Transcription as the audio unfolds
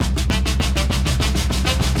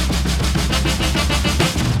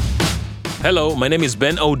Hello, my name is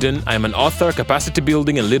Ben Oden. I'm an author, capacity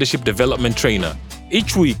building and leadership development trainer.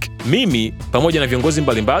 Each week, mimi, pamoja na viongozi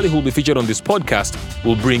mbalimbali who will be featured on this podcast,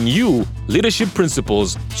 will bring you leadership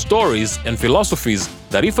principles, stories, and philosophies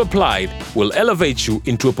that, if applied, will elevate you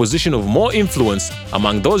into a position of more influence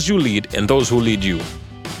among those you lead and those who lead you.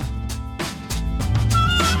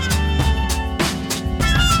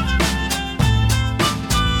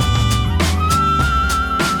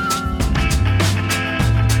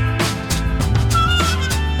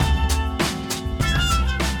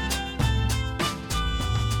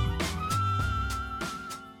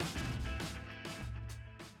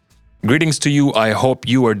 Greetings to you. I hope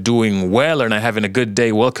you are doing well and are having a good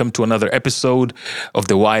day. Welcome to another episode of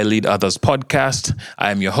the Why Lead Others podcast.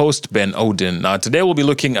 I am your host, Ben Oden. Now, today we'll be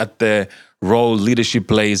looking at the role leadership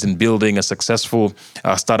plays in building a successful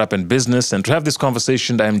startup and business. And to have this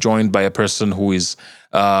conversation, I am joined by a person who is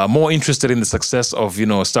more interested in the success of,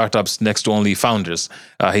 startups next to only founders.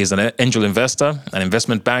 He's an angel investor, an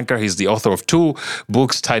investment banker. He's the author of 2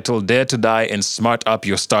 books titled Dare to Die and Smart Up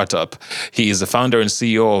Your Startup. He is the founder and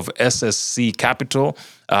CEO of SSC Capital,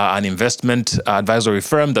 an investment advisory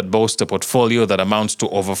firm that boasts a portfolio that amounts to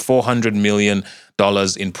over $400 million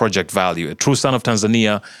in project value. A true son of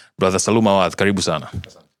Tanzania, Brother Salum Awadh, karibu sana.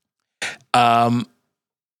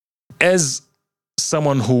 As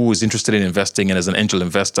someone who is interested in investing and as an angel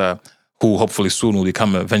investor who hopefully soon will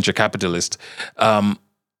become a venture capitalist,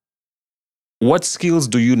 what skills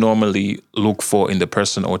do you normally look for in the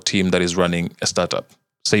person or team that is running a startup?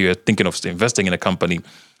 Say you're thinking of investing in a company,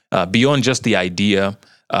 beyond just the idea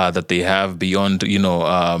that they have, beyond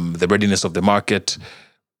the readiness of the market.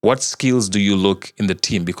 What skills do you look in the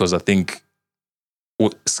team? Because I think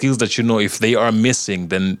skills that if they are missing,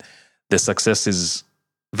 then the success is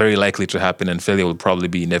very likely to happen and failure will probably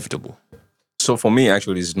be inevitable. So for me,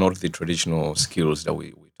 actually, it's not the traditional skills that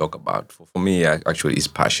we talk about. For me, actually, it's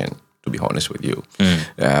passion, to be honest with you.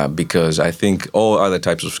 Because I think all other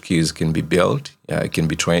types of skills can be built, it can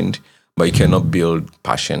be trained, but you cannot build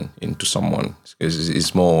passion into someone.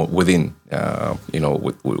 It's more within,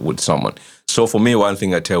 with someone. So for me, one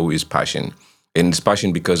thing I tell you is passion. And it's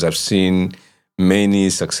passion because I've seen many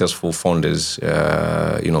successful founders,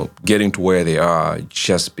 getting to where they are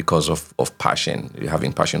just because of passion,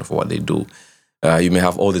 having passion for what they do. You may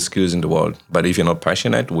have all the skills in the world, but if you're not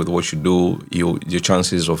passionate with what you do, your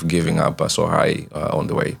chances of giving up are so high on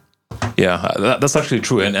the way. Yeah, that's actually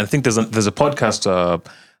true. And I think there's a podcast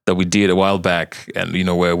that we did a while back, and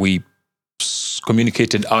where we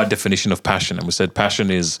communicated our definition of passion, and we said passion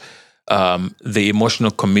is the emotional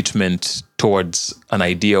commitment towards an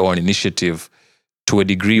idea or an initiative to a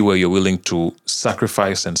degree where you're willing to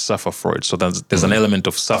sacrifice and suffer for it. So there's an element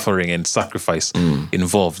of suffering and sacrifice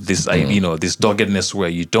involved. This this doggedness where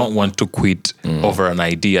you don't want to quit over an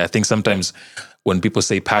idea. I think sometimes when people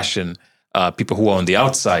say passion, people who are on the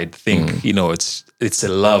outside think it's a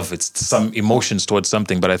love, it's some emotions towards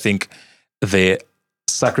something. But I think the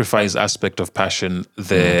sacrifice aspect of passion,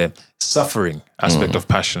 the suffering aspect of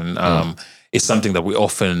passion, is something that we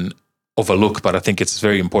often overlook. But I think it's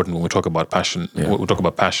very important when we talk about passion. When we talk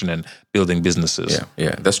about passion and building businesses.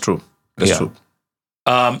 Yeah, that's true. That's true.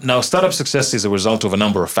 Now, startup success is a result of a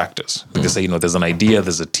number of factors. Because there's an idea,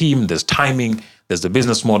 there's a team, there's timing, there's the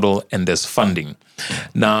business model, and there's funding.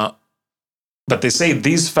 Now, but they say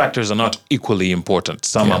these factors are not equally important.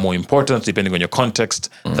 Some are more important depending on your context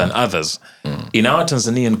than others. In our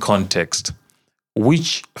Tanzanian context,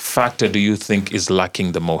 which factor do you think is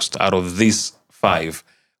lacking the most out of these 5?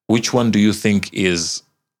 Which one do you think is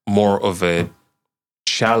more of a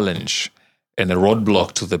challenge and a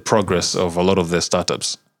roadblock to the progress of a lot of the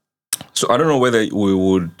startups? So I don't know whether we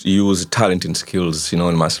would use talent and skills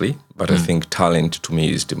synonymously, but I think talent to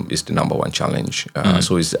me is the number one challenge.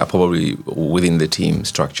 So it's probably within the team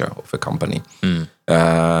structure of a company,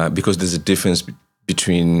 because there's a difference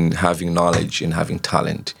between having knowledge and having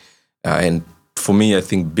talent. And for me, I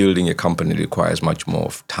think building a company requires much more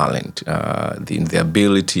of talent, the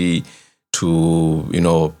ability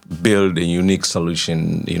to build a unique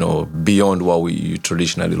solution beyond what we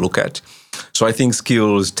traditionally look at. So I think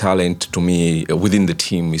skills, talent, to me, within the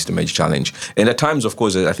team is the major challenge. And at times, of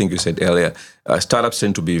course, I think you said earlier, startups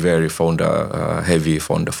tend to be very founder-heavy,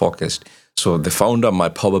 founder-focused. So the founder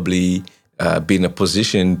might probably be in a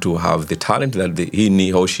position to have the talent that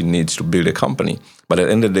he or she needs to build a company. But at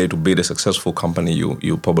the end of the day, to build a successful company,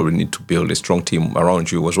 you probably need to build a strong team around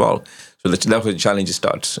you as well. So that's where the challenge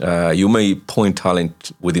starts. You may point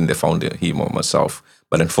talent within the founder, him or myself,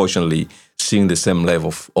 but unfortunately, seeing the same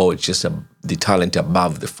level of, the talent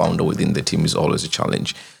above the founder within the team is always a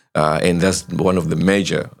challenge. And that's one of the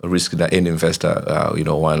major risks that any investor,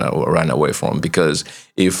 want to run away from. Because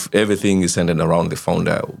if everything is centered around the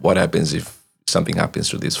founder, what happens if something happens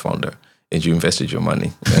to this founder and you invested your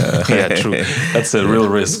money? Yeah, true. That's a real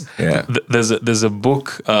risk. Yeah. There's a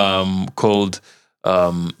book called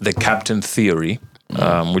The Captain Theory,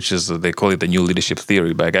 which is, they call it the New Leadership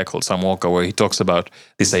Theory, by a guy called Sam Walker, where he talks about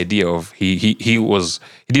this idea of he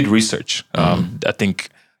did research, I think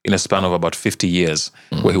in a span of about 50 years,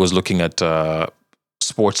 where he was looking at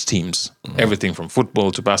sports teams, everything from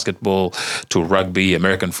football to basketball to rugby,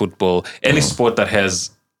 American football, any sport that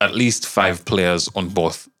has at least 5 players on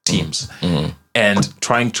both teams, and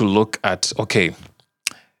trying to look at, okay,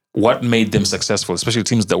 what made them successful, especially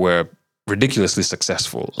teams that were ridiculously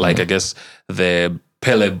successful, like I guess the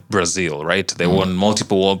Pele Brazil, right? They won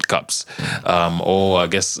multiple World Cups, or I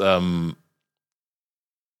guess Lionel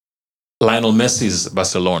Messi's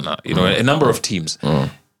Barcelona, a number of teams.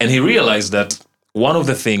 And he realized that one of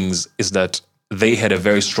the things is that they had a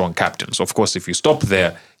very strong captain. So of course, if you stop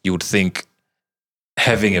there, you would think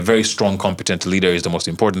having a very strong, competent leader is the most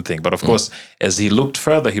important thing. But of course, as he looked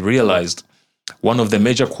further, he realized one of the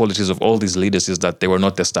major qualities of all these leaders is that they were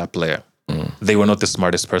not the star player. They were not the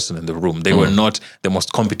smartest person in the room. They were not the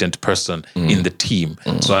most competent person in the team.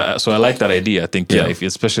 So I like that idea. I think, if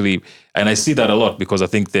especially, and I see that a lot, because I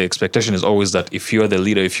think the expectation is always that if you're the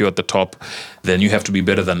leader, if you're at the top, then you have to be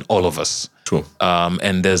better than all of us. True.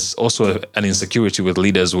 And there's also an insecurity with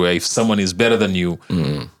leaders where if someone is better than you,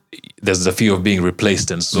 there's the fear of being replaced.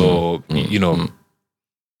 And so,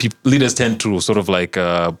 leaders tend to sort of like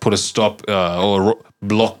put a stop or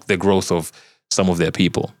block the growth of some of their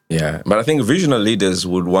people. Yeah, but I think visionary leaders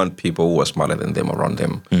would want people who are smarter than them around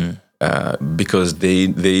them, because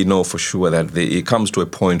they know for sure that it comes to a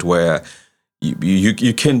point where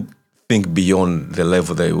you can think beyond the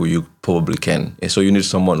level that you probably can. And so you need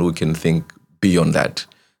someone who can think beyond that,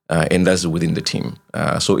 and that's within the team.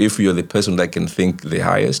 So if you're the person that can think the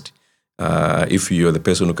highest, if you're the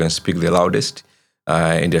person who can speak the loudest,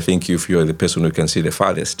 and I think if you're the person who can see the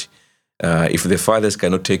farthest, if the fathers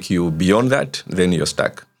cannot take you beyond that, then you're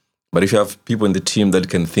stuck. But if you have people in the team that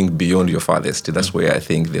can think beyond your farthest, that's where I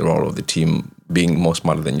think the role of the team being more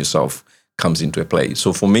smarter than yourself comes into play.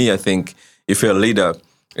 So for me, I think if you're a leader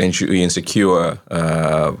and you're insecure,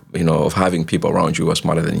 of having people around you who are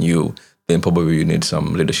smarter than you, then probably you need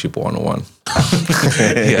some leadership 101.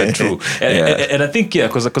 Yeah, true. And I think,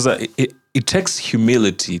 because it takes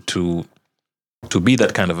humility to be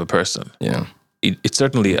that kind of a person. Yeah. It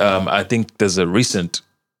certainly, I think there's a recent,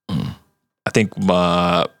 I think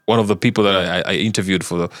one of the people that I interviewed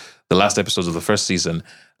for the last episodes of the first season,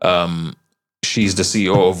 she's the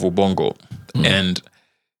CEO of Ubongo. And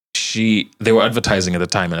they were advertising at the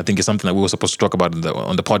time, and I think it's something that we were supposed to talk about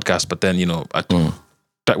on the podcast, but then,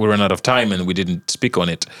 we ran out of time and we didn't speak on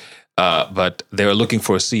it. But they were looking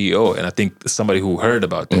for a CEO, and I think somebody who heard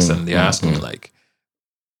about this, and they asked me, like,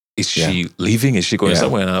 is she leaving? Is she going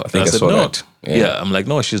somewhere? And I said, no. That. Yeah, I'm like,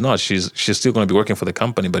 no, she's not. She's still going to be working for the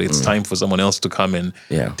company, but it's time for someone else to come and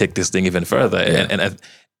take this thing even further. Yeah.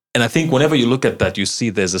 And I think whenever you look at that, you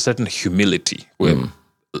see there's a certain humility where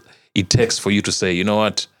it takes for you to say, you know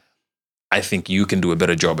what, I think you can do a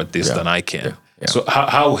better job at this than I can. Yeah. Yeah. So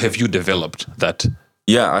how have you developed that?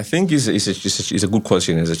 Yeah, I think it's a good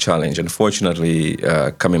question. It's a challenge. Unfortunately,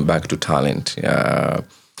 coming back to talent,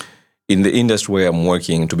 in the industry where I'm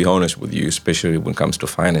working, to be honest with you, especially when it comes to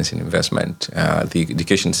finance and investment, the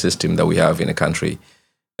education system that we have in the country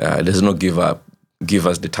does not give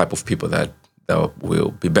us the type of people that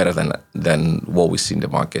will be better than what we see in the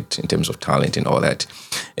market in terms of talent and all that.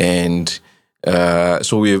 And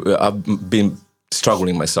so I've been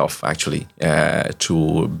struggling myself, actually,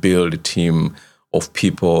 to build a team of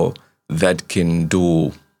people that can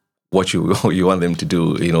do what you want them to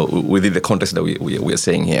do, within the context that we are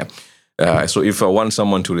saying here. So if I want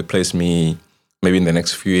someone to replace me, maybe in the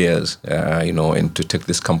next few years, and to take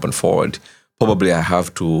this company forward, probably I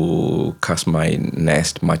have to cast my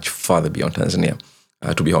nest much farther beyond Tanzania,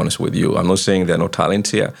 to be honest with you. I'm not saying there are no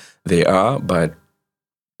talents here. They are, but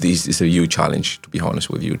this is a huge challenge, to be honest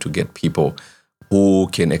with you, to get people who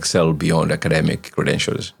can excel beyond academic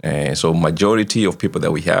credentials. So majority of people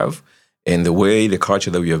that we have, and the way the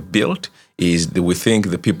culture that we have built is that we think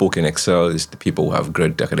the people who can excel is the people who have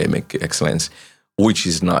great academic excellence, which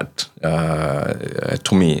is not,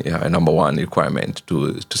 to me, a number one requirement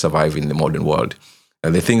to survive in the modern world.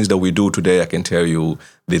 The things that we do today, I can tell you,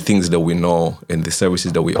 the things that we know and the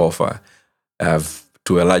services that we offer have,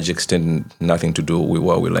 to a large extent, nothing to do with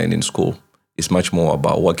what we learn in school. It's much more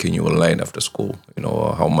about what can you learn after school.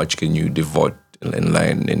 How much can you devote and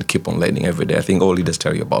learn and keep on learning every day. I think all leaders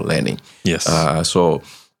tell you about learning. Yes. So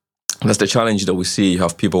that's the challenge that we see. You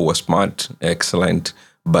have people who are smart, excellent,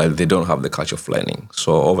 but they don't have the culture of learning.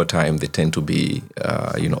 So over time, they tend to be,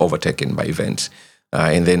 overtaken by events,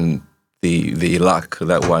 and then they lack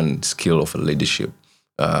that one skill of leadership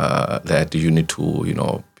that you need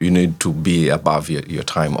to be above your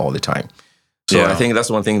time all the time. So I think that's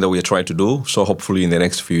one thing that we are trying to do. So hopefully, in the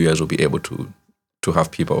next few years, we'll be able to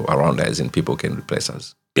have people around us and people can replace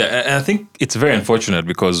us. Yeah, and I think it's very unfortunate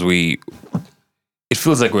because it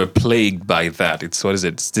feels like we're plagued by that. It's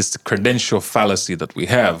this credential fallacy that we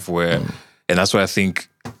have and that's why I think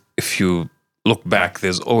if you look back,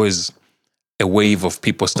 there's always a wave of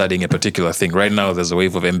people studying a particular thing. Right now, there's a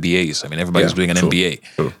wave of MBAs. I mean, everybody's doing an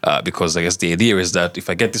MBA because I guess the idea is that if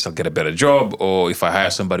I get this, I'll get a better job, or if I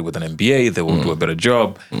hire somebody with an MBA, they will do a better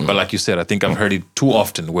job. But like you said, I think I've heard it too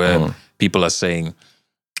often where people are saying,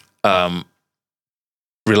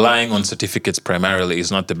 relying on certificates primarily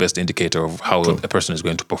is not the best indicator of how a person is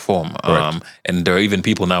going to perform. And there are even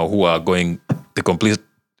people now who are going the complete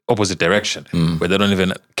opposite direction, where they don't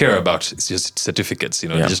even care about certificates. They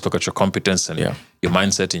just look at your competence and your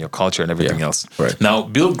mindset and your culture and everything else. Right. Now,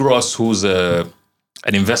 Bill Gross, who's an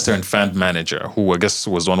investor and fund manager, who I guess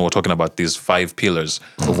was the one who was talking about these 5 pillars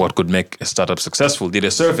of what could make a startup successful, did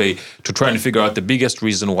a survey to try and figure out the biggest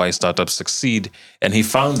reason why startups succeed. And he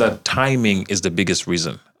found that timing is the biggest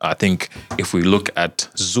reason. I think if we look at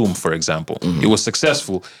Zoom, for example, it was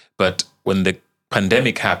successful, but when the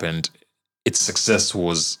pandemic happened, its success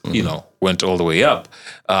was, went all the way up.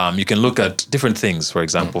 You can look at different things. For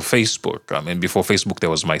example, Facebook. I mean, before Facebook, there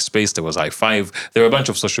was MySpace, there was i5. There were a bunch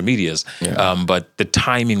of social medias, but the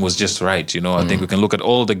timing was just right. I think we can look at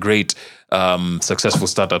all the great successful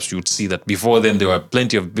startups. You would see that before them, there were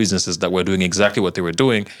plenty of businesses that were doing exactly what they were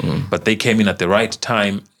doing, but they came in at the right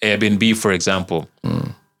time. Airbnb, for example,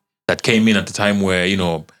 that came in at the time where,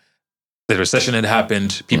 the recession had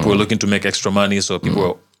happened. People were looking to make extra money, so people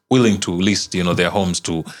were willing to lease, their homes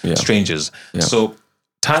to strangers. Yeah. So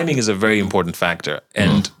timing is a very important factor.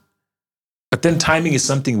 But then timing is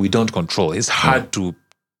something we don't control. It's hard to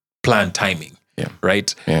plan timing,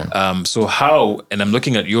 right? Yeah. So how, and I'm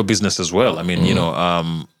looking at your business as well. I mean,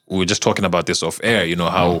 we were just talking about this off air,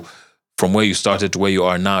 how from where you started to where you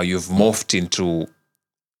are now, you've morphed into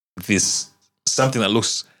this, something that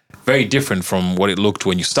looks very different from what it looked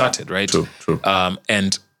when you started, right? True.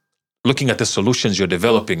 And looking at the solutions you're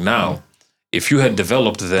developing now, if you had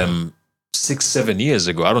developed them 6-7 years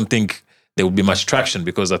ago, I don't think there would be much traction,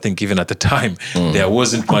 because I think even at the time, there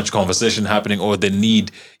wasn't much conversation happening, or the need,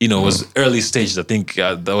 was early stages. I think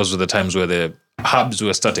those were the times where the hubs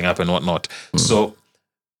were starting up and whatnot. So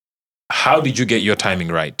how did you get your timing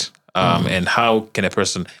right? And how can a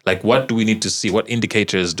person, what do we need to see? What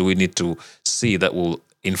indicators do we need to see that will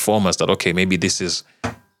inform us that, okay, maybe this is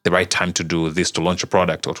the right time to do this, to launch a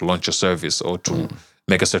product or to launch a service or to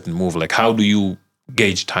make a certain move? How do you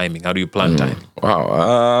gauge timing? How do you plan timing?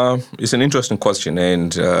 Wow, it's an interesting question,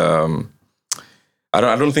 and I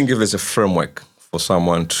don't think if there's a framework for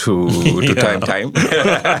someone to time.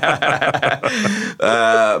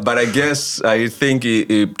 But I guess I think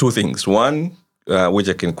 2 things. One, which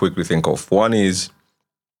I can quickly think of. One is,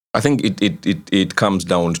 I think it comes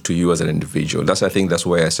down to you as an individual. I think that's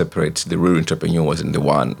where I separate the real entrepreneurs and the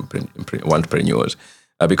one-entrepreneurs.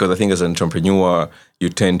 Because I think as an entrepreneur, you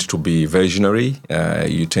tend to be visionary.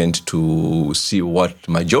 You tend to see what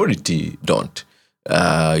majority don't.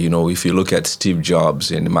 If you look at Steve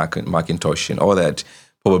Jobs and Macintosh and all that,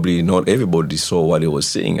 probably not everybody saw what he was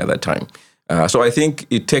seeing at that time. So I think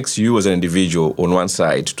it takes you as an individual on one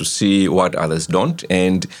side to see what others don't.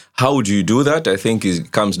 And how do you do that? I think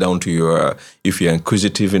it comes down to if you're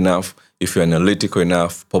inquisitive enough, if you're analytical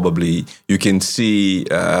enough, probably you can see,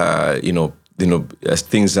 as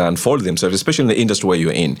things unfold themselves, especially in the industry where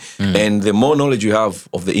you're in. And the more knowledge you have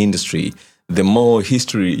of the industry, the more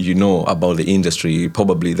history you know about the industry,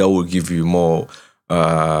 probably that will give you more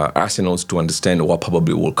arsenals to understand what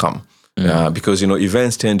probably will come. Because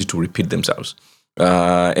events tend to repeat themselves,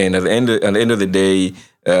 and at the end of the day,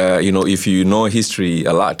 if you know history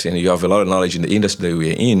a lot and you have a lot of knowledge in the industry that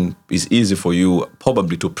we're in, it's easy for you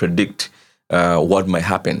probably to predict what might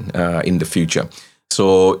happen in the future.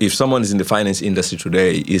 So if someone is in the finance industry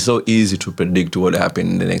today, it's so easy to predict what will happen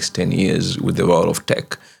in the next 10 years with the role of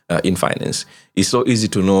tech in finance. It's so easy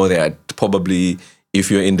to know that probably if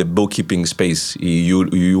you're in the bookkeeping space,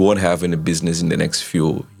 you won't have any business in the next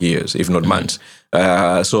few years, if not months.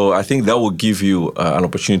 So I think that will give you an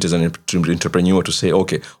opportunity as an entrepreneur to say,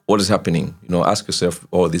 okay, what is happening? Ask yourself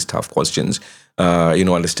all these tough questions.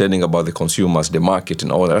 understanding about the consumers, the market,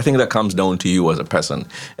 and all that. I think that comes down to you as a person,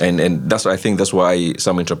 and that's why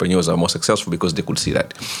some entrepreneurs are more successful, because they could see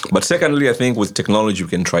that. But secondly, I think with technology we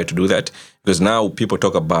can try to do that, because now people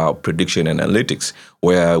talk about prediction and analytics,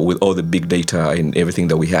 where with all the big data and everything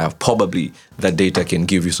that we have, probably that data can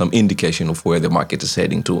give you some indication of where the market is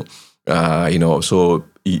heading to. So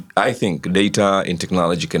I think data and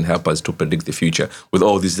technology can help us to predict the future. With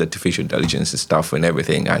all this artificial intelligence stuff and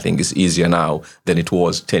everything, I think it's easier now than it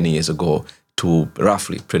was 10 years ago to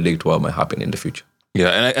roughly predict what might happen in the future. Yeah,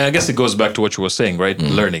 and I guess it goes back to what you were saying, right?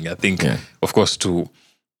 Learning. I think, of course, to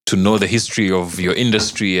know the history of your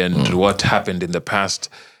industry and what happened in the past,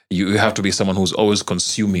 you have to be someone who's always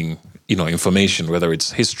consuming, information, whether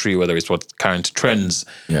it's history, whether it's what current trends.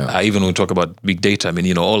 Even when we talk about big data, I mean,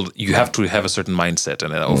 you have to have a certain mindset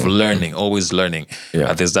and of learning, always learning.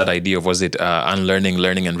 There's that idea of, was it unlearning,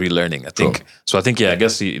 learning, and relearning? I think so. I think I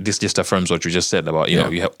guess this just affirms what you just said about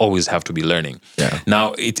you always have to be learning.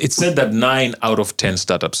 Now it's said that 9 out of 10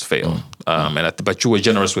 startups fail, but you were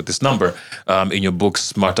generous with this number in your book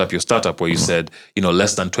Smart Up Your Startup, where you said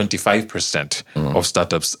less than 25% of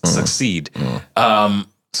startups succeed.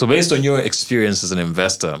 So based on your experience as an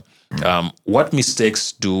investor, what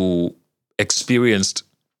mistakes do experienced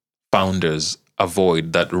founders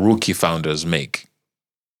avoid that rookie founders make?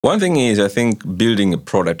 One thing is, I think, building a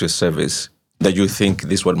product or service that you think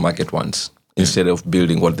this is what market wants, instead of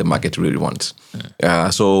building what the market really wants.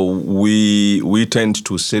 So we tend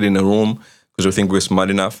to sit in a room because we think we're smart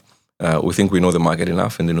enough. We think we know the market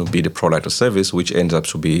enough, and then we'll build a product or service which ends up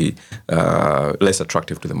to be less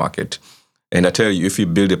attractive to the market. And I tell you, if you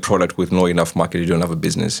build a product with no enough market, you don't have a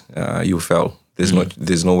business. You fail.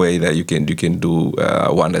 There's no way that you can do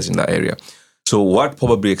wonders in that area. So what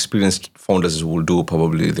probably experienced founders will do,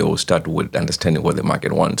 probably they will start with understanding what the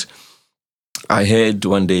market wants. I heard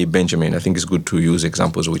one day Benjamin, I think it's good to use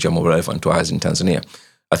examples which are more relevant to us in Tanzania.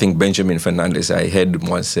 I think Benjamin Fernandez, I heard him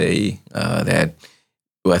once say that,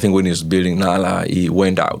 I think when he was building Nala, he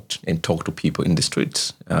went out and talked to people in the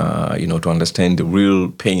streets, to understand the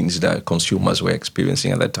real pains that consumers were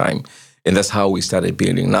experiencing at that time. And that's how we started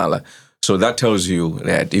building Nala. So that tells you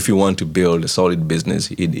that if you want to build a solid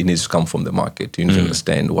business, it needs to come from the market. You need to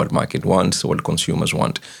understand what market wants, what consumers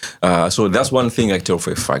want. So that's one thing I tell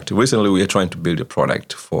for a fact. Recently, we are trying to build a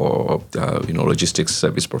product for, logistics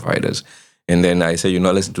service providers. And then I say,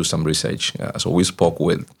 let's do some research. So we spoke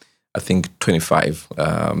with, I think, 25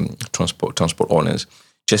 transport owners,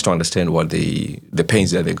 just to understand what the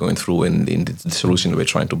pains that they're going through and the solution we're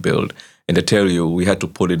trying to build. And I tell you, we had to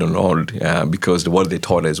put it on hold because what they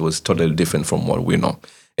taught us was totally different from what we know.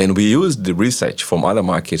 And we used the research from other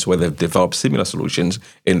markets where they've developed similar solutions,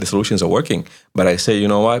 and the solutions are working. But I say, you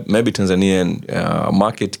know what, maybe Tanzanian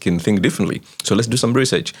market can think differently. So let's do some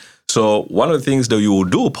research. So one of the things that you will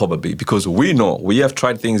do probably, because we know, we have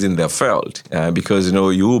tried things in their field, because,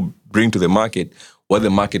 you bring to the market what the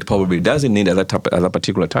market probably doesn't need at that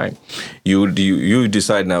particular time. You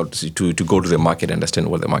decide now to go to the market and understand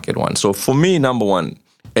what the market wants. So for me, number one,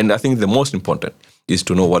 and I think the most important, is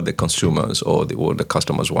to know what the consumers or what the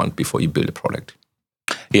customers want before you build a product.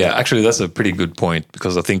 Yeah, actually, that's a pretty good point,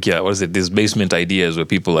 because I think, these basement ideas where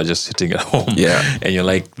people are just sitting at home, and you're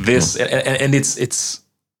like this, and it's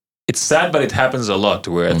sad, but it happens a lot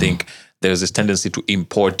where I think there's this tendency to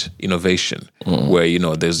import innovation,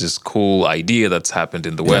 where there's this cool idea that's happened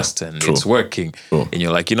in the West and it's working, and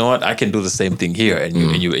you're like, you know what, I can do the same thing here, and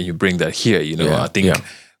you bring that here. I think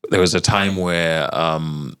there was a time where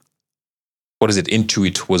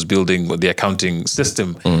Intuit was building the accounting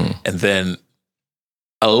system, and then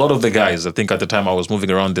a lot of the guys, I think at the time I was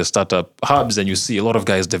moving around the startup hubs, and you see a lot of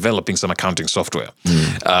guys developing some accounting software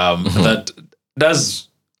that does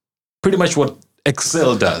pretty much what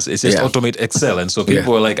Excel does. It's just automate Excel. And so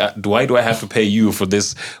people are like, why do I have to pay you for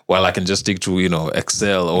this while I can just stick to,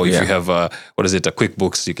 Excel? Or if you have a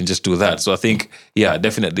QuickBooks, you can just do that. So I think,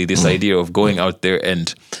 definitely this idea of going out there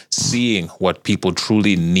and seeing what people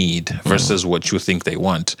truly need versus what you think they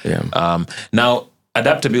want. Now,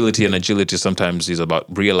 adaptability and agility sometimes is about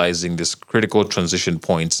realizing this critical transition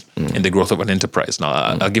points in the growth of an enterprise. Now,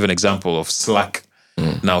 I'll give an example of Slack.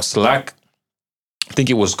 Now, Slack, I think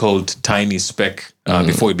it was called TinySpec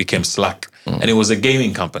before it became Slack. And it was a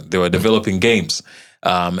gaming company. They were developing games.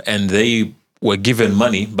 And they were given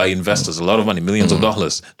money by investors, a lot of money, millions of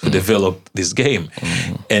dollars, to develop this game.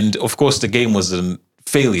 And of course, the game was a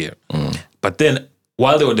failure. But then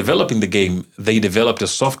while they were developing the game, they developed a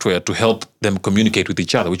software to help them communicate with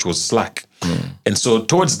each other, which was Slack. And so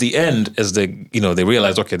towards the end, as they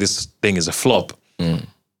realized, okay, this thing is a flop,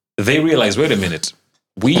 they realized, wait a minute,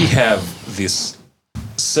 we have this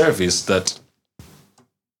service that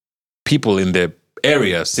people in the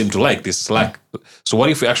area seem to like this Slack. So what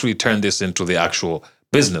if we actually turn this into the actual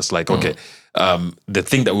business? Like, okay, the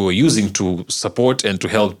thing that we were using to support and to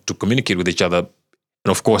help to communicate with each other,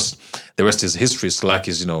 and of course, the rest is history. Slack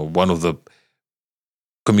is, one of the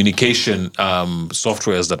communication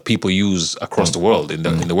softwares that people use across the world in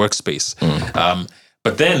the workspace.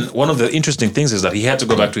 But then one of the interesting things is that he had to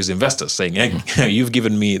go back to his investors saying, hey, you've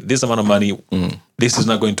given me this amount of money. This is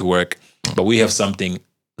not going to work, but we have something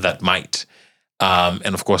that might.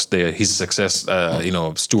 And of course, his success,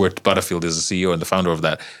 Stuart Butterfield is the CEO and the founder of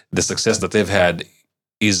that. The success that they've had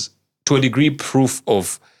is to a degree proof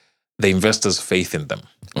of the investors' faith in them.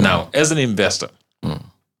 Now, as an investor,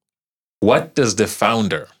 what does the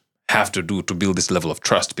founder have to do to build this level of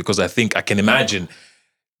trust? Because I think I can imagine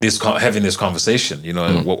having this conversation.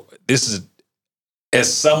 This is, as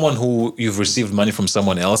someone who you've received money from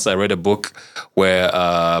someone else. I read a book where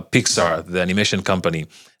Pixar, the animation company,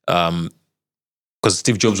 because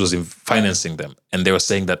Steve Jobs was financing them, and they were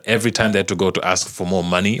saying that every time they had to go to ask for more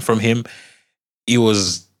money from him, it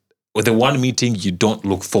was the one meeting you don't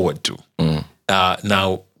look forward to.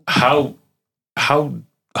 Now, how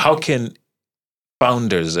can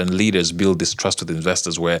founders and leaders build this trust with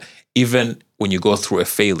investors where even when you go through a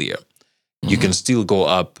failure, you can still go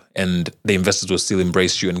up and the investors will still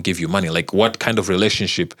embrace you and give you money? Like, what kind of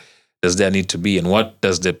relationship does there need to be? And what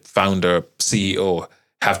does the founder, CEO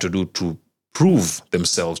have to do to prove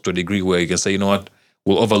themselves to a degree where you can say,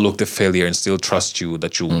 we'll overlook the failure and still trust you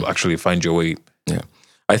that you'll actually find your way? Yeah.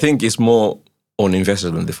 I think it's more on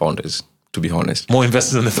investors than the founders, to be honest. More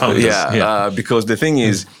investors than the founders. Because the thing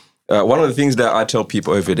is, one of the things that I tell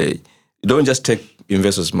people every day, don't just take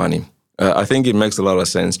investors' money. I think it makes a lot of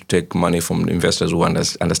sense to take money from investors who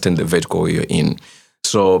understand the vertical you're in.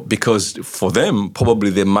 So, because for them,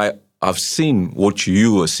 probably they might have seen what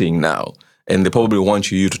you are seeing now, and they probably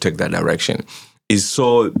want you to take that direction. It's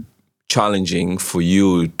so challenging for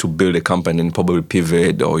you to build a company and probably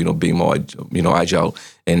pivot or, be more, agile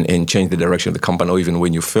and change the direction of the company, or even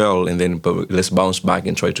when you fail and then let's bounce back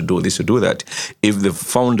and try to do this or do that. If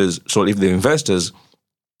the investors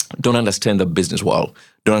don't understand the business well,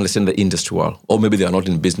 don't understand the industry well, or maybe they are not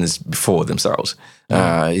in business before themselves.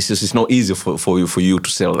 It's not easy for you to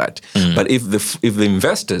sell that. But if the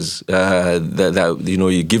investors that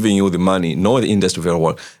you're giving you the money know the industry very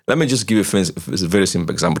well. Let me just give you a very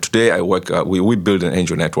simple example. Today I work. We build an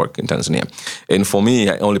angel network in Tanzania, and for me,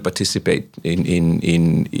 I only participate in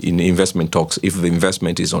investment talks if the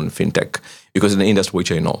investment is on fintech, because in the industry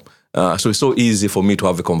which I know. So it's so easy for me to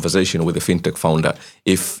have a conversation with a fintech founder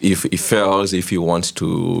if he fails, if he wants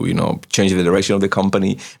to change the direction of the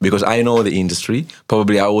company, because I know the industry.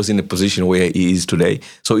 Probably I was in a position where he is today,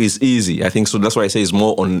 so it's easy. I think so. That's why I say it's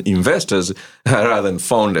more on investors rather than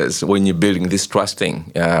founders when you're building this trust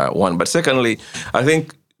thing. One, but secondly, I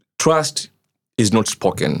think trust is not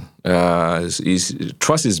spoken.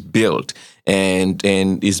 Trust is built and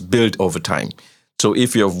is built over time. So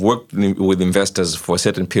if you have worked with investors for a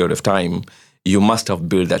certain period of time, you must have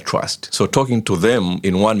built that trust. So talking to them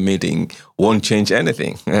in one meeting won't change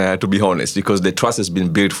anything, to be honest, because the trust has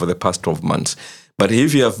been built for the past 12 months. But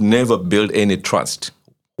if you have never built any trust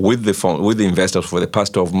with the investors for the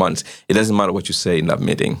past 12 months, it doesn't matter what you say in that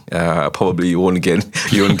meeting. Probably you won't get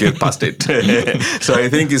past it. So I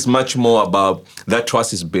think it's much more about that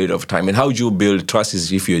trust is built over time. And how do you build trust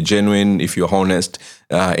is if you're genuine, if you're honest,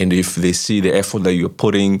 and if they see the effort that you're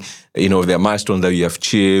putting, the milestone that you have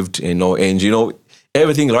achieved,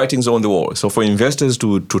 everything, writing's on the wall. So for investors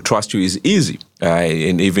to trust you is easy,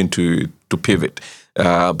 and even to pivot.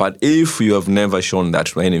 But if you have never shown that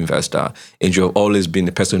to an investor and you have always been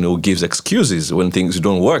the person who gives excuses when things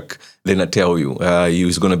don't work, then I tell you,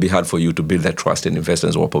 it's going to be hard for you to build that trust, and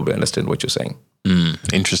investors will probably understand what you're saying.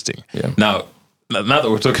 Interesting. Yeah. Now that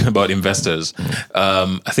we're talking about investors,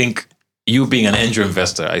 I think you being an angel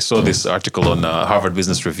investor, I saw this article on Harvard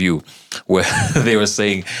Business Review where they were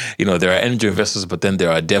saying, there are angel investors, but then there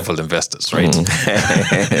are devil investors, right?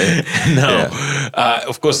 Now,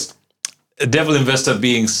 of course, a devil investor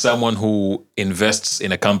being someone who invests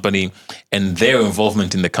in a company and their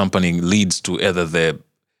involvement in the company leads to either the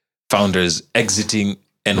founders exiting,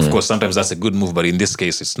 and of course, sometimes that's a good move, but in this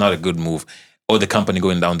case, it's not a good move, or the company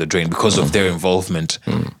going down the drain because of their involvement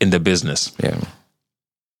in the business. Yeah.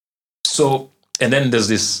 So, and then there's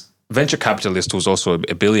this venture capitalist who's also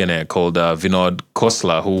a billionaire called Vinod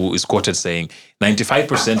Khosla, who is quoted saying,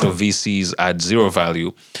 95% of VCs add zero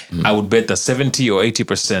value. I would bet that 70 or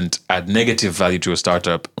 80% add negative value to a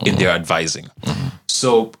startup in their advising.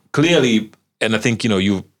 So clearly, and I think,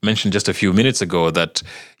 you mentioned just a few minutes ago that,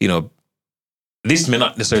 this may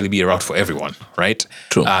not necessarily be a route for everyone, right?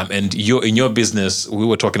 True. And in your business, we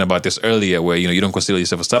were talking about this earlier, where you don't consider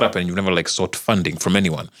yourself a startup and you've never like sought funding from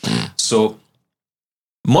anyone. So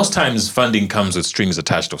most times funding comes with strings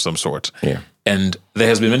attached of some sort. Yeah. And there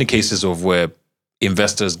has been many cases of where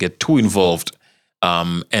investors get too involved.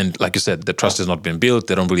 And like you said, the trust has not been built.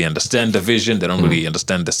 They don't really understand the vision. They don't really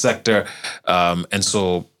understand the sector. And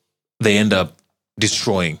so they end up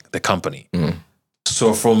destroying the company.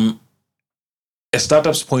 So from a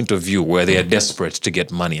startup's point of view, where they are desperate to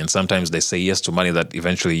get money, and sometimes they say yes to money that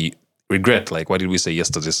eventually regret, like, why did we say yes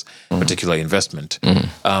to this particular investment?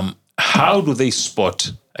 How do they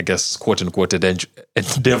spot, I guess, quote unquote, a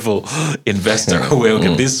devil investor where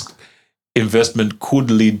this investment could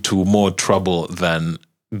lead to more trouble than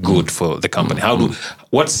good for the company?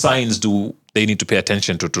 What signs do they need to pay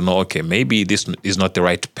attention to know, okay, maybe this is not the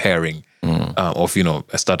right pairing of,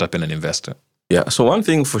 a startup and an investor? Yeah. So one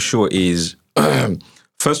thing for sure is,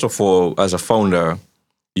 first of all, as a founder,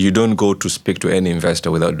 you don't go to speak to any investor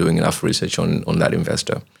without doing enough research on that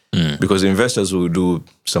investor. Because investors will do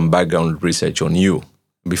some background research on you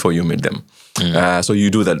before you meet them. So you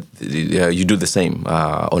do that. You do the same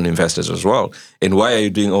on investors as well. And why are you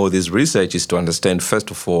doing all this research is to understand,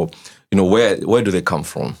 first of all, where do they come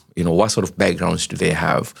from? What sort of backgrounds do they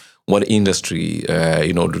have? What industry,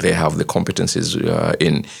 do they have the competencies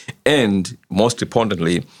in? And most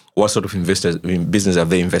importantly, what sort of business have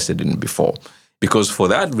they invested in before? Because for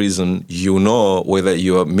that reason, you know whether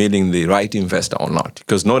you are meeting the right investor or not.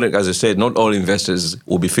 Because as I said, not all investors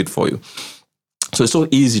will be fit for you. So it's so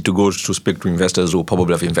easy to go to speak to investors who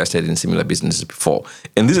probably have invested in similar businesses before.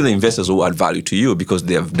 And these are the investors who add value to you because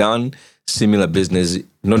they have done similar business,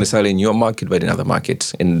 not necessarily in your market, but in other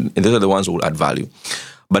markets. And those are the ones who will add value.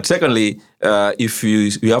 But secondly, if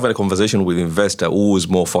you have a conversation with an investor who is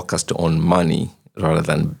more focused on money rather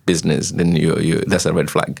than business, then that's a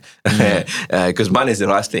red flag. Because money is the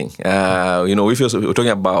last thing. If you're talking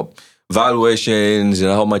about valuations,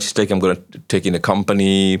 how much stake I'm going to take in a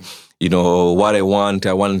company, what I want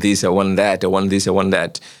this, I want that, I want this, I want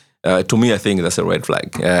that. To me, I think that's a red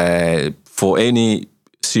flag. For any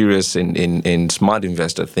serious and smart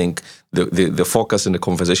investor, I think the focus in the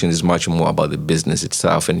conversation is much more about the business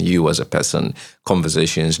itself and you as a person,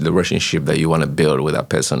 conversations, the relationship that you want to build with that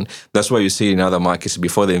person. That's why you see in other markets,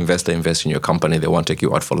 before the investor invests in your company, they want to take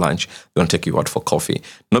you out for lunch, they want to take you out for coffee.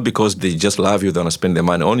 Not because they just love you, they want to spend their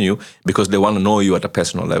money on you, because they want to know you at a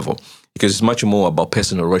personal level. Because it's much more about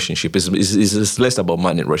personal relationship. It's less about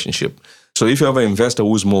money relationship. So if you have an investor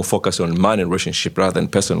who's more focused on money relationship rather than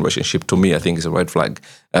personal relationship, to me, I think it's a red flag.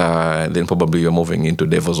 Then probably you're moving into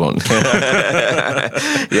devil zone.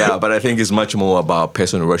 Yeah, but I think it's much more about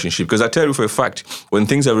personal relationship. Because I tell you for a fact, when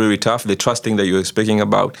things are really tough, the trust thing that you're speaking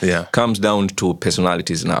about comes down to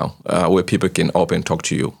personalities now, where people can open and talk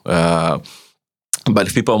to you. But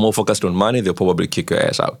if people are more focused on money, they'll probably kick your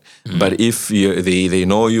ass out. But if they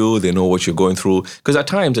know you, they know what you're going through. Because at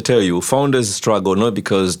times, I tell you, founders struggle not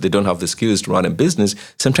because they don't have the skills to run a business.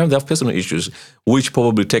 Sometimes they have personal issues, which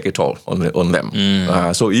probably take a toll on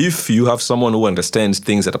them. So if you have someone who understands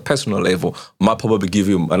things at a personal level, might probably give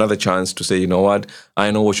you another chance to say, you know what,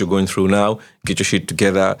 I know what you're going through now. Get your shit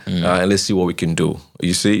together and let's see what we can do.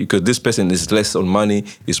 You see, because this person is less on money,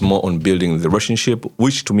 is more on building the relationship,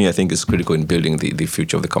 which to me I think is critical in building the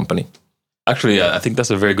future of the company. Actually, I think that's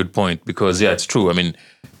a very good point because, it's true. I mean,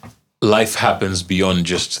 life happens beyond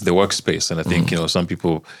just the workspace, and I think some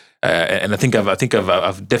people, and I think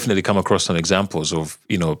I've definitely come across some examples of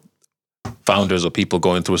founders or people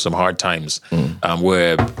going through some hard times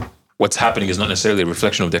where what's happening is not necessarily a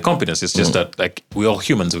reflection of their competence. It's just that like we're all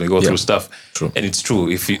humans and we go through stuff, and it's true.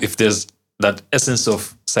 If there's that essence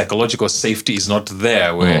of psychological safety is not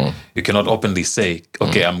there, where you cannot openly say,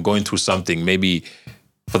 okay, I'm going through something. Maybe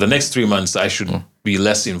for the next 3 months, I should be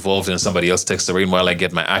less involved and somebody else takes the reign while I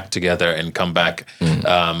get my act together and come back.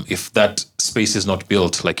 If that space is not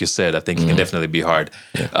built, like you said, I think it can definitely be hard.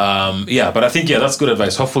 But I think, that's good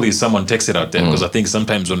advice. Hopefully someone takes it out there because I think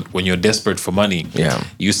sometimes when you're desperate for money,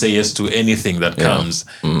 you say yes to anything that comes.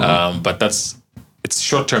 But it's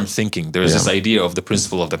short-term thinking. There's this idea of the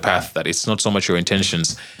principle of the path, that it's not so much your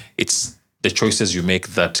intentions, it's the choices you make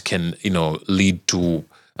that can, lead to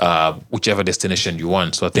whichever destination you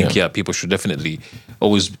want. So I think, people should definitely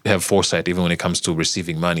always have foresight, even when it comes to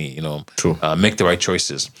receiving money, make the right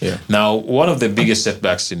choices. Now, one of the biggest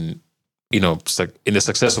setbacks in the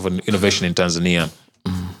success of an innovation in Tanzania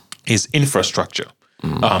is infrastructure.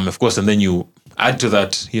 Of course, and then you add to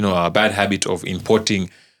that, a bad habit of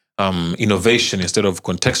importing innovation instead of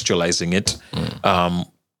contextualizing it,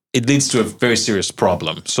 it leads to a very serious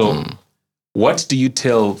problem. So what do you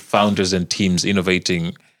tell founders and teams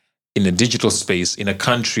innovating in a digital space in a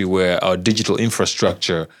country where our digital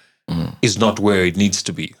infrastructure is not where it needs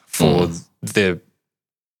to be for the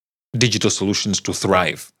digital solutions to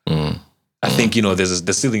thrive? I think,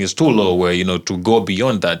 the ceiling is too low where, to go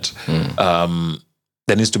beyond that,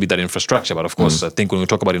 there needs to be that infrastructure. But of course, I think when we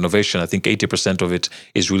talk about innovation, I think 80% of it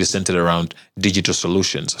is really centered around digital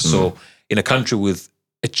solutions. So in a country with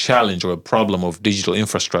a challenge or a problem of digital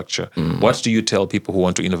infrastructure, what do you tell people who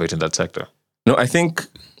want to innovate in that sector? No, I think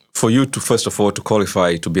for you to, first of all, to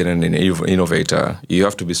qualify to be an innovator, you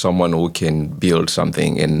have to be someone who can build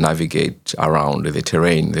something and navigate around the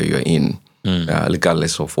terrain that you're in,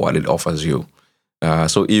 regardless of what it offers you.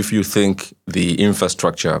 So if you think the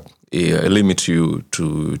infrastructure limits you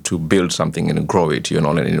to build something and grow it, you're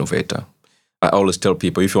not an innovator. I always tell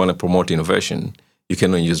people, if you want to promote innovation, you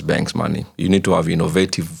cannot use banks' money. You need to have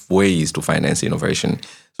innovative ways to finance innovation.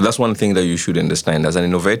 So that's one thing that you should understand. As an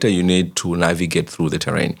innovator, you need to navigate through the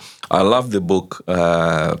terrain. I love the book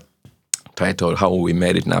titled How We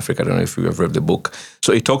Made It in Africa. I don't know if you have read the book.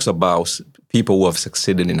 So it talks about people who have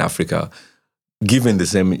succeeded in Africa, given the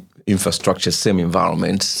same infrastructure, same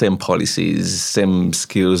environment, same policies, same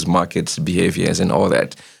skills, markets, behaviors, and all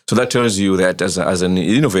that. So that tells you that as an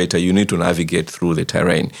innovator, you need to navigate through the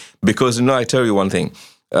terrain. Because, I tell you one thing.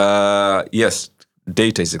 Yes,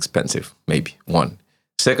 data is expensive, maybe, one.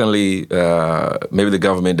 Secondly, maybe the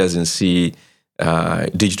government doesn't see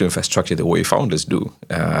digital infrastructure the way founders do.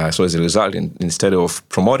 So as a result, instead of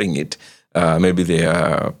promoting it, maybe they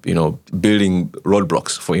are, building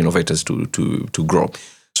roadblocks for innovators to grow.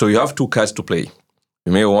 So you have two cards to play.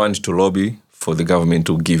 You may want to lobby for the government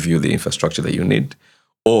to give you the infrastructure that you need,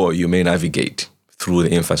 or you may navigate through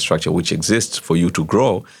the infrastructure which exists for you to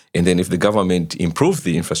grow. And then if the government improves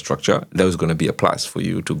the infrastructure, that is going to be a plus for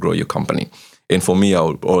you to grow your company. And for me, I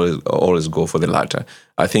would always go for the latter.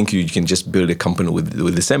 I think you can just build a company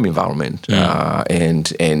with the same environment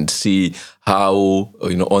and see how,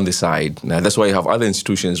 on the side. Now, that's why you have other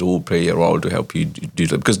institutions who will play a role to help you do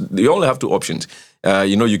that. Because you only have two options.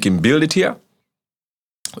 You can build it here,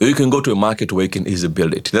 or you can go to a market where you can easily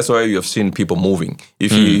build it. That's why you have seen people moving.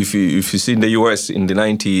 If you see in the US in the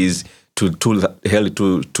 90s to early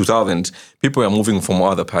 2000s, people are moving from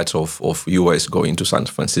other parts of US going to San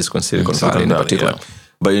Francisco and Silicon Valley in particular. Yeah.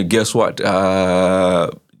 But guess what?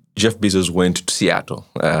 Jeff Bezos went to Seattle,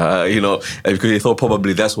 because he thought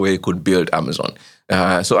probably that's where he could build Amazon.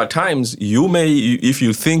 So at times, if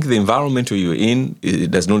you think the environment you're in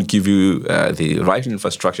it does not give you the right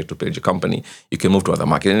infrastructure to build your company, you can move to other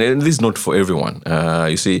markets. And this is not for everyone.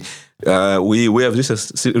 You see, we have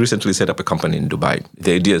recently set up a company in Dubai.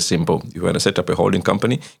 The idea is simple. You want to set up a holding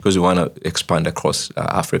company because you want to expand across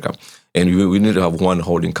Africa. And we need to have one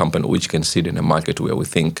holding company which can sit in a market where we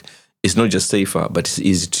think it's not just safer, but it's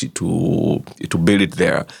easy to build it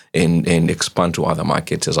there and expand to other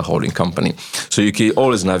markets as a holding company. So you can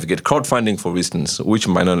always navigate. Crowdfunding, for instance, which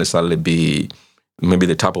might not necessarily be maybe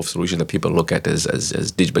the type of solution that people look at as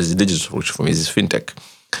digital, but it's a digital solution for me, is fintech.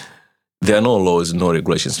 There are no laws, no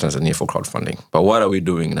regulations in Tanzania for crowdfunding. But what are we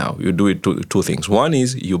doing now? You do it two things. One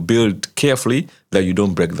is you build carefully that you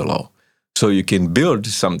don't break the law. So you can build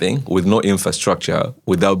something with no infrastructure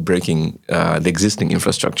without breaking the existing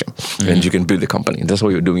infrastructure. And you can build the company. That's what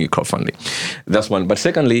you're doing in crowdfunding. That's one. But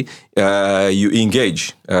secondly, you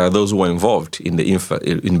engage those who are involved in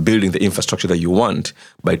in building the infrastructure that you want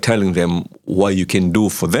by telling them what you can do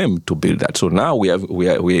for them to build that. So now we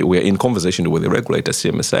are in conversation with the regulator,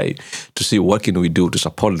 CMSA, to see what can we do to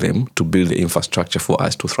support them to build the infrastructure for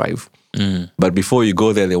us to thrive. But before you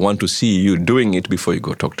go there, they want to see you doing it before you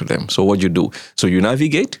go talk to them. So what you do? So you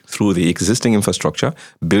navigate through the existing infrastructure,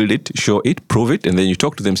 build it, show it, prove it, and then you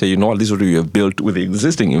talk to them, say, this is what you have built with the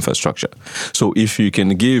existing infrastructure. So if you can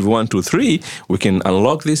give 1, 2, 3, we can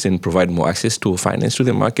unlock this and provide more access to finance to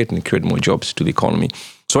the market and create more jobs to the economy.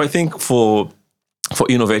 So I think for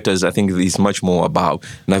innovators, I think it's much more about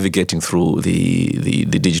navigating through the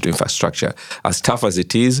digital infrastructure. As tough as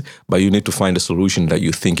it is, but you need to find a solution that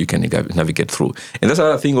you think you can navigate through. And that's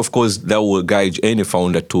another thing, of course, that will guide any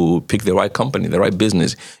founder to pick the right company, the right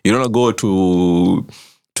business. You don't go to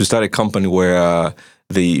start a company where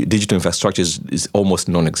the digital infrastructure is almost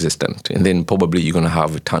non-existent. And then probably you're going to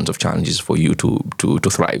have tons of challenges for you to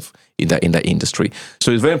thrive in that industry.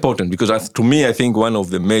 So it's very important because to me, I think one of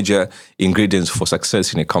the major ingredients for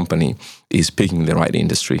success in a company is picking the right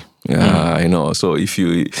industry. So if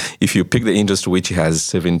you pick the industry which has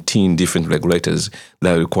 17 different regulators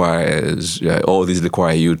that requires all these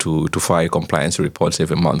require you to file compliance reports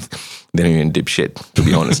every month, then you're in deep shit, to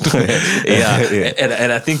be honest.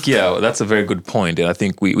 And I think that's a very good point. And I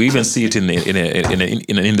think we even see it in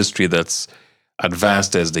an industry that's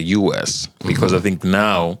advanced as the US, because I think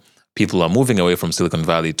now people are moving away from Silicon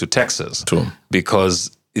Valley to Texas. True.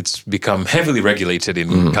 Because it's become heavily regulated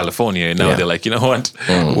in California, and now they're like, you know what,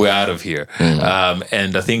 we're out of here.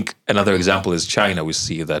 And I think another example is China. We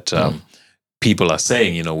see that people are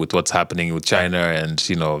saying, with what's happening with China and,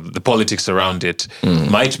 the politics around it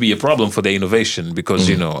might be a problem for their innovation because,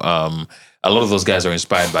 a lot of those guys are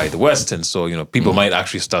inspired by the West. And so, people might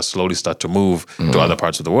actually slowly start to move to other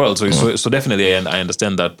parts of the world. So definitely, and I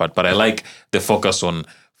understand that part, but I like the focus on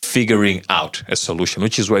figuring out a solution,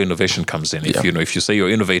 which is where innovation comes in. If you say you're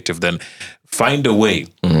innovative, then find a way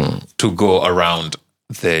to go around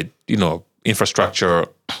the, infrastructure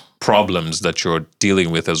problems that you're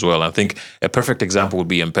dealing with as well. I think a perfect example would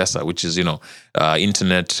be M-Pesa, which is,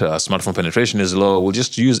 internet, smartphone penetration is low. We'll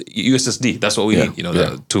just use USSD. That's what we need,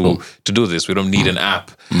 to do this. We don't need an app.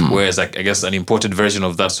 Whereas I guess an imported version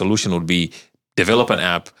of that solution would be develop an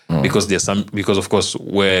app because of course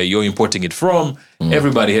where you're importing it from,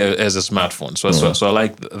 everybody has a smartphone. So I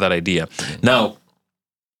like that idea. Now,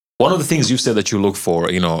 one of the things you said that you look for,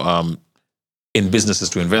 in businesses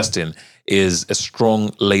to invest in is a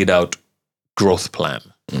strong laid out growth plan.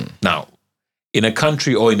 Now, in a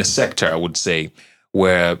country or in a sector, I would say,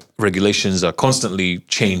 where regulations are constantly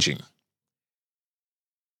changing,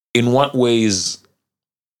 in what ways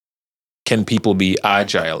can people be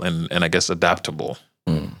agile and I guess adaptable?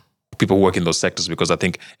 People work in those sectors, because I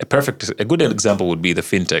think a good example would be the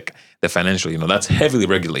fintech, the financial, that's heavily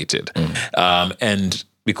regulated. And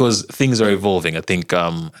because things are evolving, I think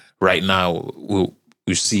right now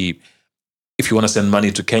we see, if you want to send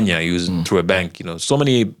money to Kenya through a bank, so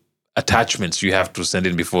many attachments you have to send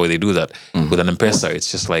in before they do that. With an M-Pesa,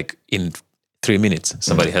 it's just like in 3 minutes,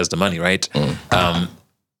 somebody has the money, right?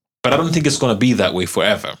 But I don't think it's going to be that way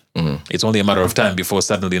forever. It's only a matter of time before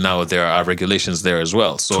suddenly now there are regulations there as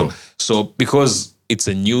well. So because it's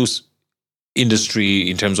a new industry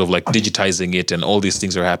in terms of like digitizing it and all these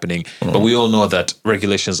things are happening, but we all know that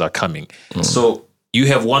regulations are coming. So you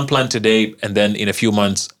have one plan today, and then in a few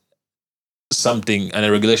months,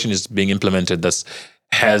 a regulation is being implemented that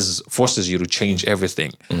forces you to change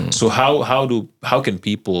everything. So how can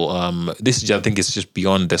people? I think it's just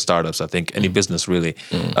beyond the startups. I think any business really,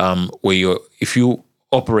 if you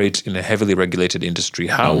operate in a heavily regulated industry,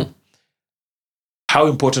 how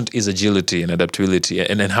important is agility and adaptability,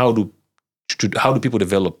 and then how do people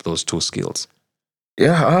develop those two skills?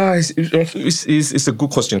 Yeah, it's a good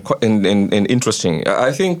question and interesting.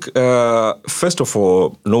 I think, first of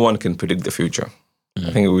all, no one can predict the future. I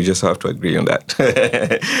think we just have to agree on that.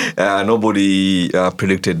 Nobody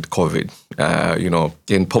predicted COVID,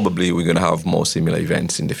 and probably we're going to have more similar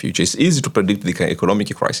events in the future. It's easy to predict the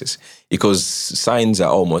economic crisis because signs are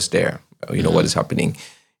almost there. What is happening.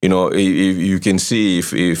 If you can see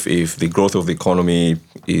if the growth of the economy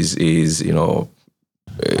is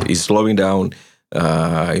slowing down.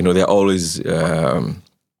 There are always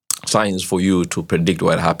signs for you to predict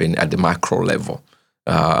what will happen at the macro level.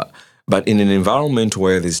 But in an environment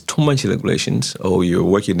where there's too much regulations, or you're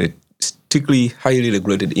working in a strictly highly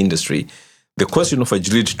regulated industry, the question of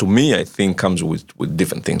agility, to me, I think comes with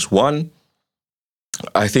different things. One,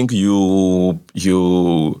 I think you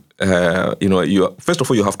first of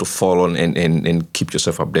all, you have to follow and keep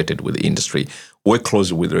yourself updated with the industry. Work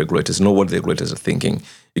closely with the regulators. Know what the regulators are thinking.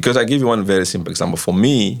 Because I give you one very simple example. For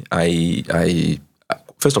me, I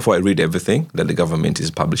first of all, I read everything that the government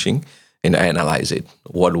is publishing, and I analyze it.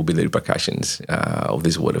 What will be the repercussions of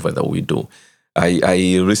this, whatever that we do?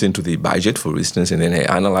 I listen to the budget, for instance, and then I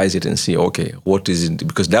analyze it and see, okay, what is it?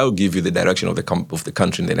 Because that will give you the direction of the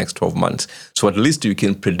country in the next 12 months. So at least you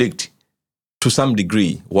can predict to some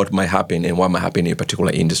degree what might happen and what might happen in a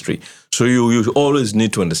particular industry. So you always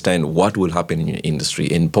need to understand what will happen in your industry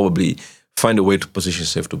and probably find a way to position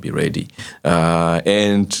yourself to be ready. I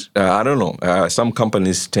don't know, some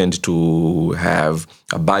companies tend to have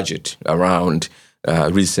a budget around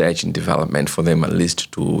research and development for them, at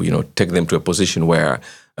least to take them to a position where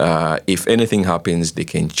if anything happens, they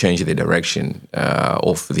can change the direction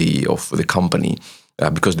of the company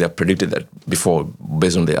because they have predicted that before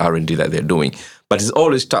based on the R&D that they're doing. But it's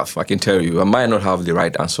always tough, I can tell you. I might not have the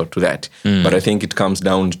right answer to that, but I think it comes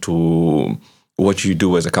down to what you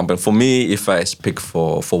do as a company. For me, if I speak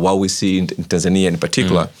for what we see in Tanzania in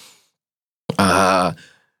particular,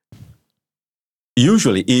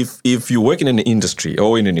 usually if you're working in an industry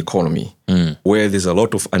or in an economy where there's a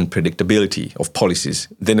lot of unpredictability of policies,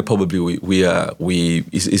 then probably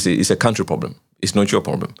it's a country problem. It's not your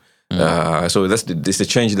problem. So this a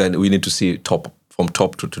change that we need to see from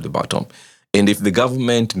top to the bottom. And if the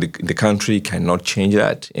government in the country cannot change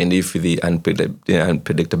that, and if the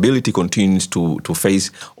unpredictability continues to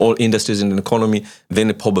face all industries in the economy,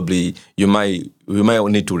 then probably we might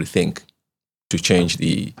need to rethink to change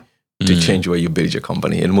change where you build your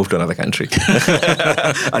company and move to another country.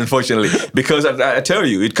 Unfortunately, because I tell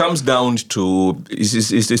you, it comes down to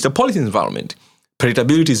it's a policy environment.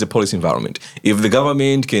 Predictability is a policy environment. If the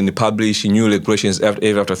government can publish new regulations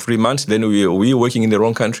after 3 months, then we're working in the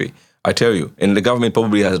wrong country. I tell you. And the government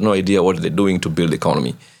probably has no idea what they're doing to build the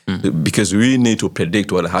economy. Because we need to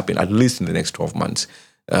predict what will happen at least in the next 12 months.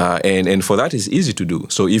 And for that, it's easy to do.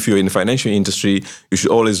 So if you're in the financial industry, you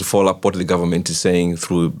should always follow up what the government is saying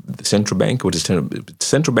through the central bank. What the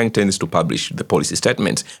central bank tends to publish the policy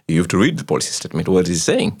statements. You have to read the policy statement, what it's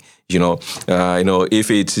saying. If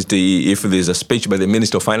there's a speech by the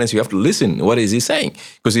Minister of Finance, you have to listen. What is he saying?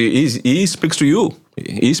 Because he speaks to you.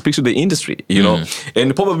 He speaks to the industry,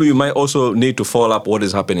 And probably you might also need to follow up what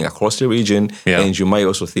is happening across the region. Yeah. And you might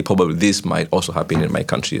also think probably this might also happen in my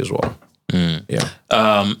country as well. Yeah.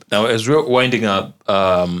 Now, as we're winding up,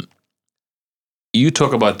 you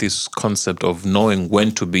talk about this concept of knowing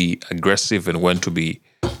when to be aggressive and when to be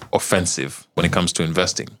offensive when it comes to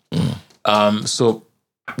investing. So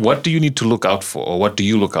what do you need to look out for, or what do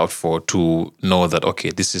you look out for to know that,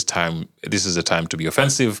 okay, this is a time to be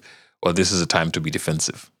offensive, or this is a time to be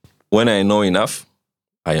defensive? When I know enough,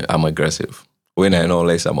 I'm aggressive. When I know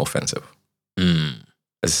less, I'm offensive.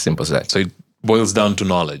 As simple as that. So it boils down to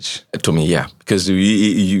knowledge. To me, yeah. Because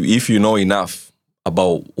if you know enough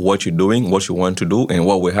about what you're doing, what you want to do, and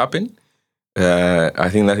what will happen, I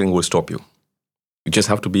think nothing will stop you. You just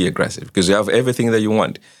have to be aggressive because you have everything that you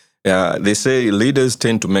want. They say leaders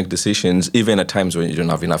tend to make decisions even at times when you don't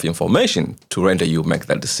have enough information to render you make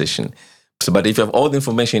that decision. But if you have all the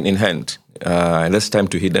information in hand, that's time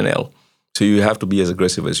to hit the nail. So you have to be as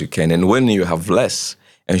aggressive as you can. And when you have less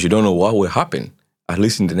and you don't know what will happen, at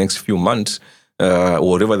least in the next few months,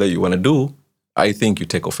 whatever that you want to do, I think you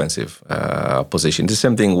take offensive position. The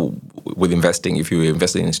same thing with investing. If you're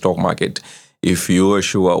investing in the stock market, if you are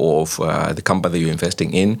sure of the company that you're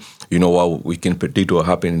investing in, you know what we can predict will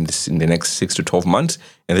happen in the next 6 to 12 months,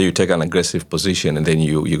 and then you take an aggressive position, and then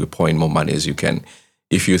you point more money as you can.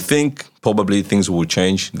 If you think probably things will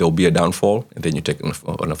change, there will be a downfall, and then you take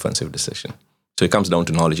an offensive decision. So it comes down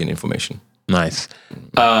to knowledge and information. Nice.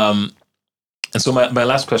 And so my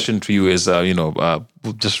last question to you is,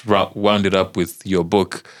 we'll just round it up with your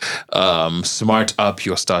book, Smart Up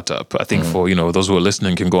Your Startup. I think for, those who are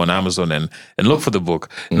listening can go on Amazon and look for the book.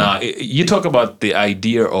 Now, you talk about the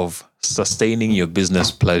idea of sustaining your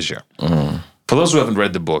business pleasure. For those who haven't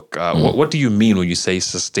read the book, what do you mean when you say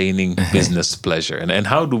sustaining business pleasure? And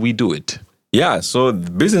how do we do it? Yeah, so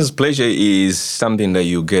business pleasure is something that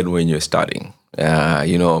you get when you're starting.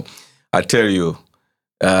 I tell you,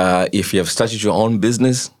 if you have started your own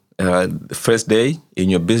business, the first day in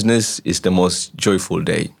your business is the most joyful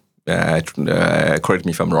day. Correct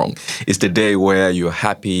me if I'm wrong. It's the day where you're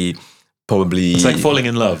happy, probably. It's like falling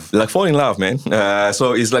in love. Like falling in love, man.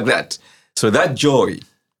 So it's like that. So that joy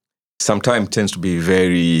sometimes tends to be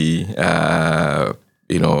very,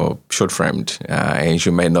 short-framed, and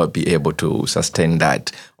you may not be able to sustain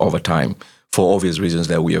that over time for obvious reasons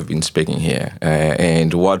that we have been speaking here.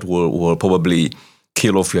 And what will probably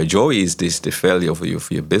kill off your joy is the failure of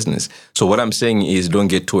your business. So what I'm saying is don't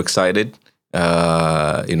get too excited.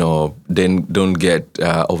 Then don't get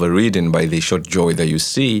overridden by the short joy that you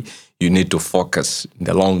see. You need to focus in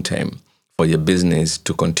the long term for your business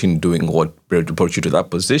to continue doing what brought you to that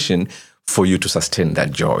position for you to sustain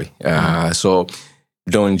that joy. So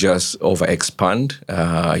don't just over-expand.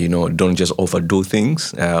 Don't just overdo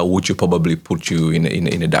things, which will probably put you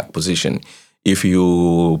in a dark position. If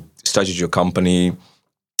you started your company,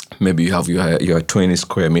 maybe you have your 20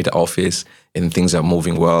 square meter office and things are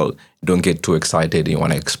moving well, don't get too excited. You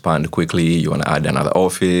want to expand quickly. You want to add another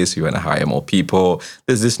office. You want to hire more people.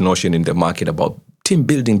 There's this notion in the market about team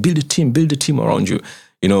building, build a team around you.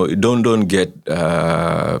 Don't get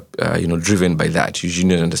driven by that. You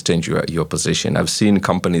need to understand your position. I've seen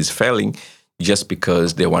companies failing just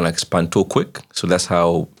because they want to expand too quick. So that's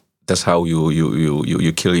how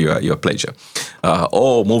you kill your pleasure,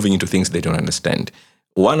 or moving into things they don't understand.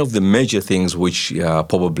 One of the major things which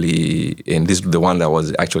probably, and this is the one that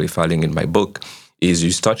was actually filing in my book, is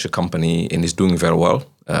you start your company and it's doing very well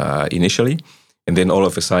initially, and then all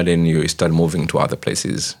of a sudden you start moving to other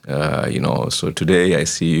places. So today I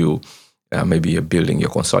see you, maybe you're building your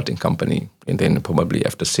consulting company, and then probably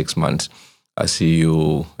after 6 months, I see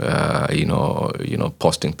you,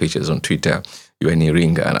 posting pictures on Twitter. You're in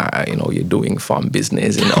Iringa, and you're doing farm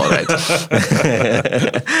business and all that.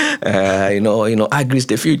 Agri's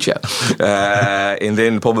the future. And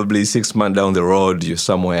then probably 6 months down the road, you're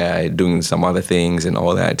somewhere doing some other things and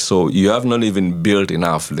all that. So you have not even built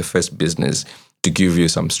enough the first business to give you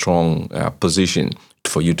some strong position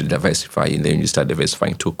for you to diversify, and then you start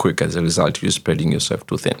diversifying too quick. As a result, you're spreading yourself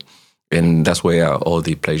too thin, and that's where all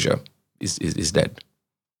the pleasure is dead.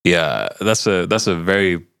 Yeah, that's a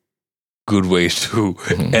very good way to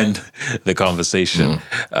end the conversation.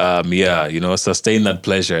 Sustain that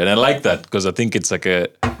pleasure. And I like that because I think it's like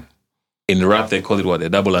in rap, they call it a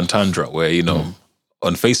double entendre, where,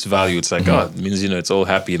 on face value, it's like, it means, it's all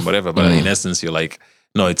happy and whatever. But in essence, you're like,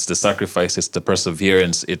 no, it's the sacrifice, it's the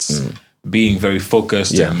perseverance, it's being very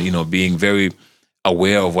focused and, being very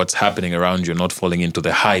aware of what's happening around you, not falling into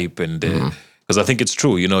the hype. And because I think it's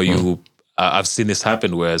true, I've seen this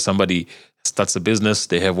happen where somebody starts a business,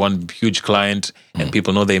 they have one huge client, and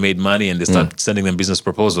people know they made money, and they start sending them business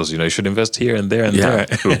proposals. You should invest here and there and there.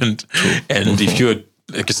 True. And if you're,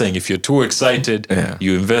 like you're saying, if you're too excited,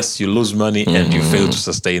 you invest, you lose money, and you fail to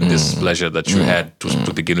sustain this pleasure that you had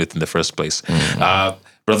to begin with in the first place.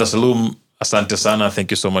 Brother Salum, asante sana. Thank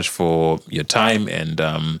you so much for your time and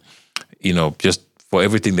just for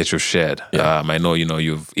everything that you've shared. I know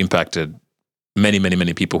you've impacted many, many,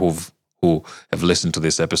 many people who have listened to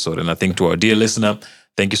this episode. And I think to our dear listener,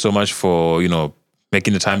 thank you so much for,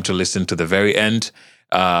 making the time to listen to the very end.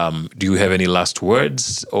 Do you have any last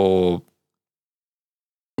words or?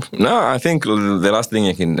 No, I think the last thing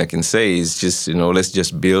I can say is just, let's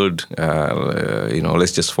just build,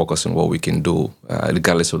 let's just focus on what we can do,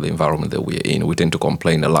 regardless of the environment that we're in. We tend to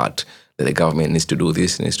complain a lot that the government needs to do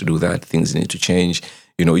this, needs to do that, things need to change.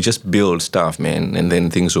 You just build stuff, man, and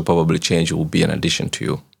then things will probably change. It will be an addition to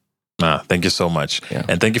you. Thank you so much. Yeah.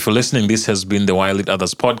 And thank you for listening. This has been the Why Lead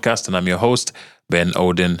Others podcast, and I'm your host, Ben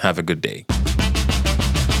Odin. Have a good day.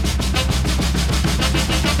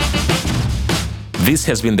 This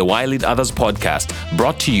has been the Why Lead Others podcast,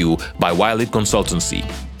 brought to you by Why Lead Consultancy.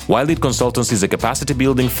 Why Lead Consultancy is a capacity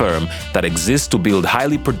building firm that exists to build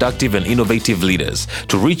highly productive and innovative leaders.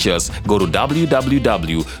 To reach us, go to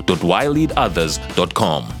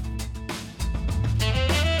www.whyleadothers.com.